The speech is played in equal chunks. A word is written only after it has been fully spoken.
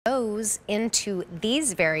goes into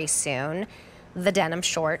these very soon, the denim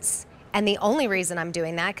shorts. And the only reason I'm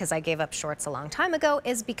doing that, because I gave up shorts a long time ago,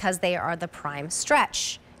 is because they are the prime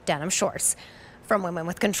stretch denim shorts from Women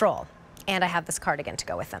with Control. And I have this cardigan to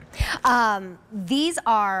go with them. These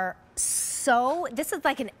are this is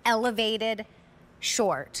like an elevated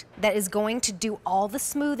short that is going to do all the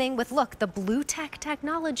smoothing with, look, the Blue Tech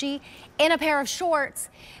technology in a pair of shorts,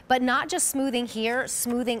 but not just smoothing here,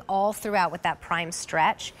 smoothing all throughout with that prime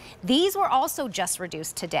stretch. These were also just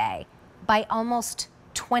reduced today by almost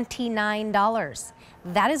 $29.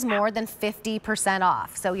 That is more than 50%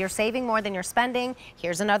 off. So you're saving more than you're spending.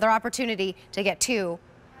 Here's another opportunity to get two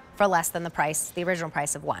for less than the original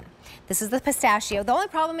price of one. This is the pistachio. The only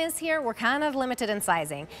problem is here, we're kind of limited in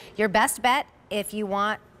sizing. Your best bet, if you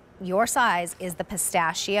want your size, is the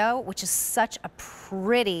pistachio, which is such a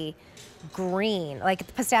pretty green. Like,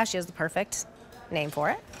 the pistachio is the perfect name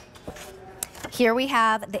for it. Here we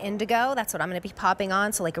have the indigo. That's what I'm going to be popping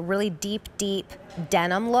on. So like a really deep, deep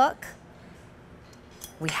denim look.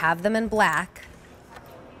 We have them in black.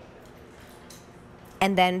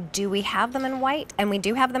 And then do we have them in white? And we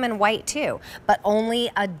do have them in white too, but only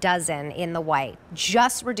a dozen in the white.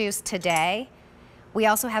 Just reduced today. We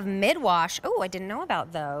also have mid-wash. Oh, I didn't know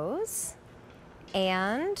about those.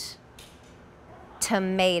 And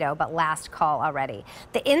tomato, but last call already.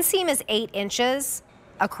 The inseam is 8 inches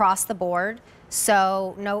across the board.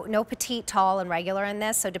 So no petite, tall, and regular in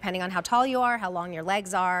this. So depending on how tall you are, how long your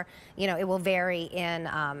legs are, you know, it will vary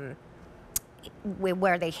in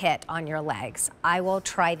where they hit on your legs. I will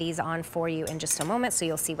try these on for you in just a moment, so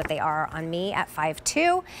you'll see what they are on me at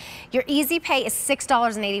 5'2". Your easy pay is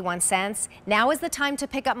 $6.81. Now is the time to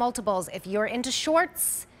pick up multiples. If you're into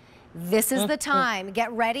shorts, this is the time.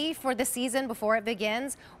 Get ready for the season before it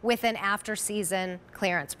begins with an after-season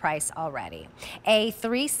clearance price already. A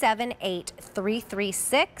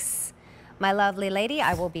 378-336. My lovely lady,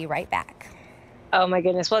 I will be right back. Oh my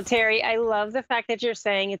goodness. Well, Terry, I love the fact that you're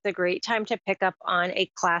saying it's a great time to pick up on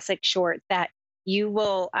a classic short that you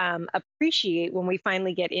will appreciate when we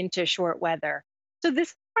finally get into short weather. So this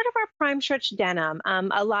is part of our prime stretch denim.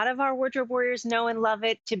 A lot of our wardrobe warriors know and love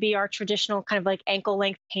it to be our traditional kind of like ankle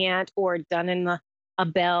length pant, or done in a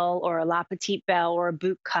bell or a la petite bell or a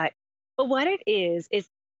boot cut. But what it is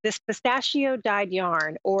this pistachio dyed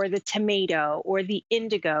yarn or the tomato or the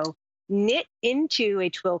indigo knit into a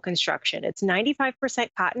twill construction. It's 95%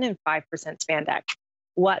 cotton and 5% spandex.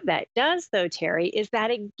 What that does though, Terry, is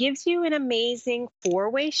that it gives you an amazing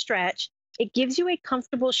 4-way stretch. It gives you a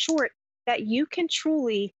comfortable short that you can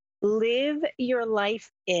truly live your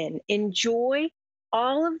life in. Enjoy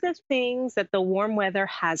all of the things that the warm weather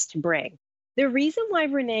has to bring. The reason why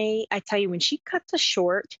Renee, I tell you, when she cuts a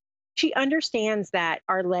short, she understands that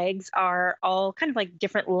our legs are all kind of like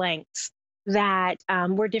different lengths, that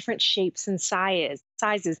we're different shapes and sizes,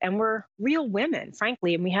 and we're real women,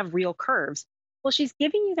 frankly, and we have real curves. Well, she's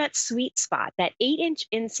giving you that sweet spot. That 8-inch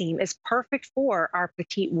inseam is perfect for our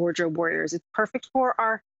petite wardrobe warriors. It's perfect for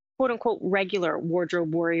our quote unquote regular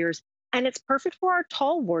wardrobe warriors. And it's perfect for our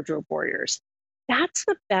tall wardrobe warriors. That's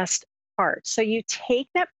the best part. So you take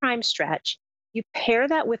that prime stretch, you pair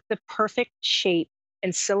that with the perfect shape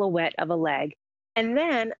and silhouette of a leg, and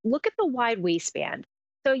then look at the wide waistband.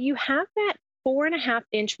 So you have that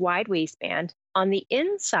 4.5-inch wide waistband. On the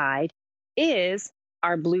inside is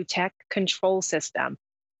our Blue Tech control system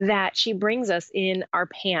that she brings us in our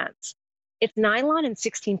pants. It's nylon and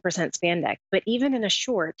 16% spandex, but even in a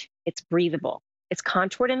short, it's breathable. It's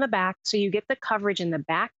contoured in the back, so you get the coverage in the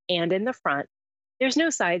back and in the front. There's no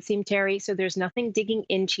side seam, Terry, so there's nothing digging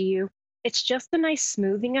into you. It's just a nice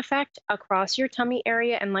smoothing effect across your tummy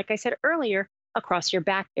area, and like I said earlier, across your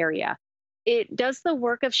back area. It does the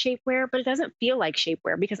work of shapewear, but it doesn't feel like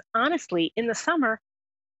shapewear, because honestly, in the summer,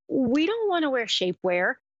 we don't want to wear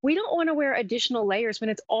shapewear. We don't want to wear additional layers when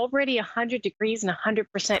it's already 100 degrees and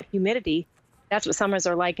 100% humidity. That's what summers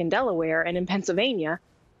are like in Delaware and in Pennsylvania.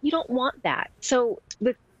 You don't want that. So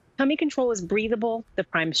the tummy control is breathable. The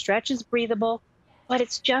prime stretch is breathable, but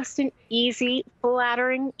it's just an easy,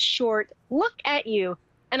 flattering, short look at you.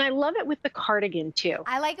 And I love it with the cardigan too.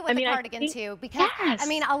 I like it with the cardigan too, because I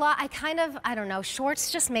mean, I don't know,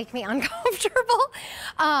 shorts just make me uncomfortable.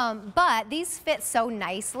 But these fit so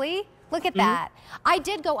nicely. Look at that. I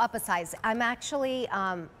did go up a size. I'm actually,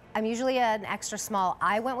 I'm usually an extra small.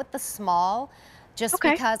 I went with the small just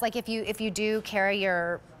because, like, if you do carry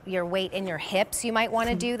your weight in your hips, you might want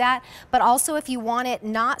to do that. But also if you want it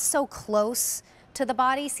not so close to the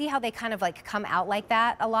body. See how they kind of like come out like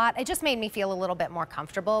that a lot? It just made me feel a little bit more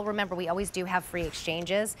comfortable. Remember, we always do have free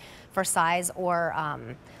exchanges for size or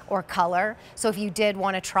color. So if you did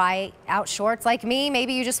want to try out shorts like me,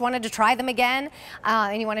 maybe you just wanted to try them again,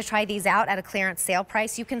 and you want to try these out at a clearance sale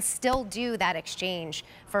price, you can still do that exchange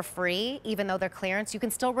for free. Even though they're clearance, you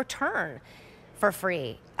can still return for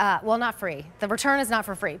free. Well, not free. The return is not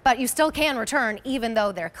for free, but you still can return even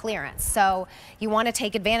though they're clearance. So you want to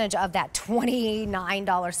take advantage of that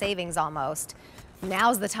 $29 savings almost.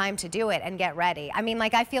 Now's the time to do it and get ready. I mean,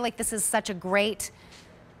 like, I feel like this is such a great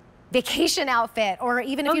vacation outfit, or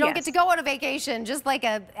even if you don't get to go on a vacation, just like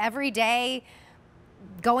a everyday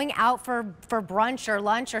going out for brunch or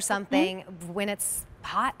lunch or something when it's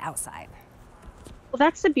hot outside. Well,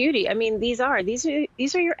 that's the beauty. I mean, these are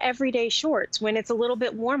your everyday shorts when it's a little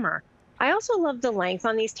bit warmer. I also love the length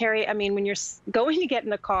on these, Terry. I mean, when you're going to get in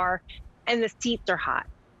the car and the seats are hot,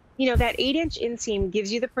 you know, that 8-inch inseam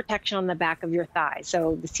gives you the protection on the back of your thigh,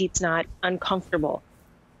 so the seat's not uncomfortable.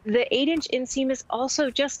 The 8-inch inseam is also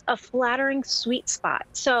just a flattering sweet spot.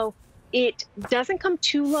 So it doesn't come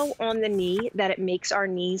too low on the knee that it makes our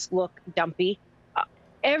knees look dumpy.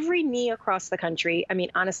 Every knee across the country, I mean,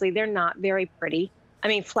 honestly, they're not very pretty. I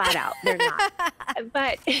mean, flat out, they're not.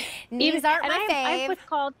 But knees aren't my fave. I have what's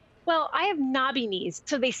called, well, I have knobby knees,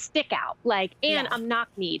 so they stick out, like, and I'm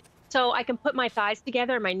knock-kneed. So I can put my thighs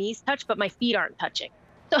together and my knees touch, but my feet aren't touching.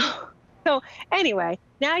 So anyway,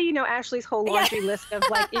 now you know Ashley's whole laundry list of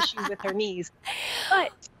like issues with her knees.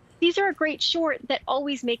 But these are a great short that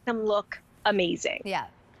always make them look amazing. Yeah.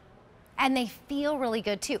 And they feel really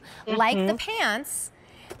good too. Like the pants,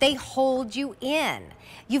 they hold you in.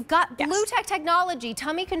 You've got Blue Tech technology,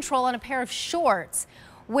 tummy control on a pair of shorts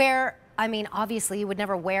where, I mean, obviously you would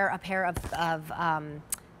never wear a pair of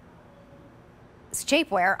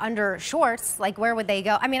shapewear under shorts. Like, where would they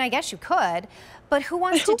go? I mean, I guess you could, but who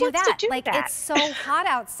wants to do that? Like, it's so hot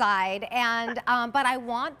outside, and but I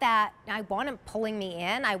want that. I want it pulling me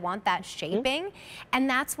in. I want that shaping, and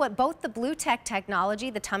that's what both the Blue Tech technology,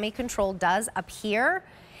 the tummy control, does up here,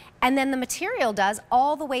 and then the material does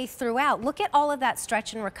all the way throughout. Look at all of that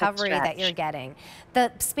stretch and recovery that you're getting.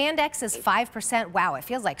 The spandex is 5%. Wow, it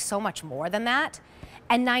feels like so much more than that,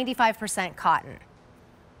 and 95% cotton.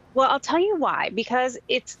 Well, I'll tell you why, because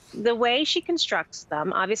it's the way she constructs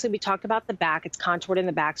them. Obviously, we talked about the back. It's contoured in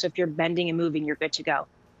the back, so if you're bending and moving, you're good to go.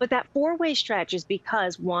 But that four-way stretch is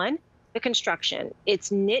because, one, the construction.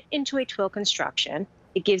 It's knit into a twill construction.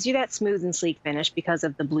 It gives you that smooth and sleek finish because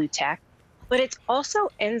of the Blue Tech. But it's also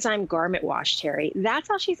enzyme garment wash, Terry. That's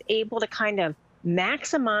how she's able to kind of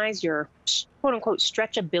maximize your quote-unquote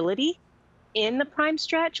stretchability in the prime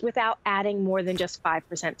stretch without adding more than just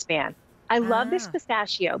 5% span. I love this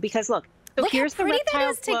pistachio because look here's the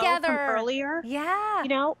reptile flow from earlier, you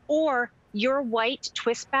know, or your white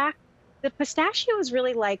twist back. The pistachio is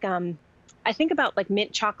really like, I think about like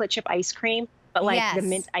mint chocolate chip ice cream, but like the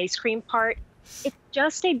mint ice cream part. It's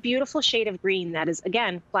just a beautiful shade of green that is,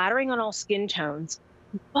 again, flattering on all skin tones,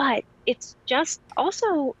 but it's just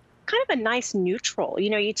also kind of a nice neutral.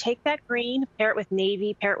 You know, you take that green, pair it with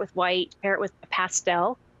navy, pair it with white, pair it with a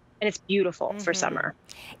pastel, and it's beautiful for summer.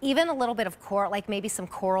 Even a little bit of coral, like maybe some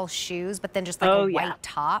coral shoes, but then just like a white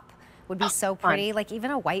top would be so pretty. Like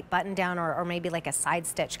even a white button down or maybe like a side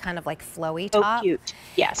stitch kind of like flowy top. Oh, cute.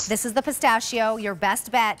 Yes. This is the pistachio, your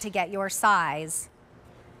best bet to get your size.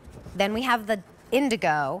 Then we have the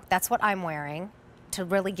indigo. That's what I'm wearing to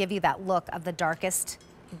really give you that look of the darkest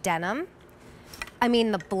denim. I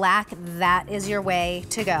mean, the black, that is your way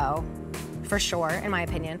to go. For sure, in my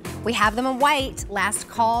opinion. We have them in white. Last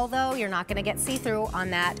call, though, you're not gonna get see-through on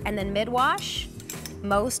that. And then mid-wash,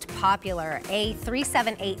 most popular,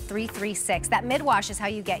 A378336. That mid-wash is how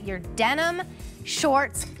you get your denim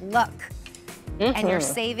shorts look. And you're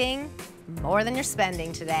saving more than you're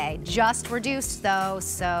spending today. Just reduced, though,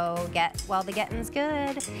 so the getting's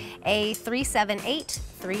good.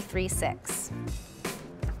 A378336.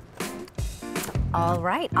 All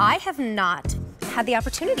right, I have not had the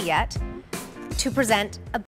opportunity yet to present a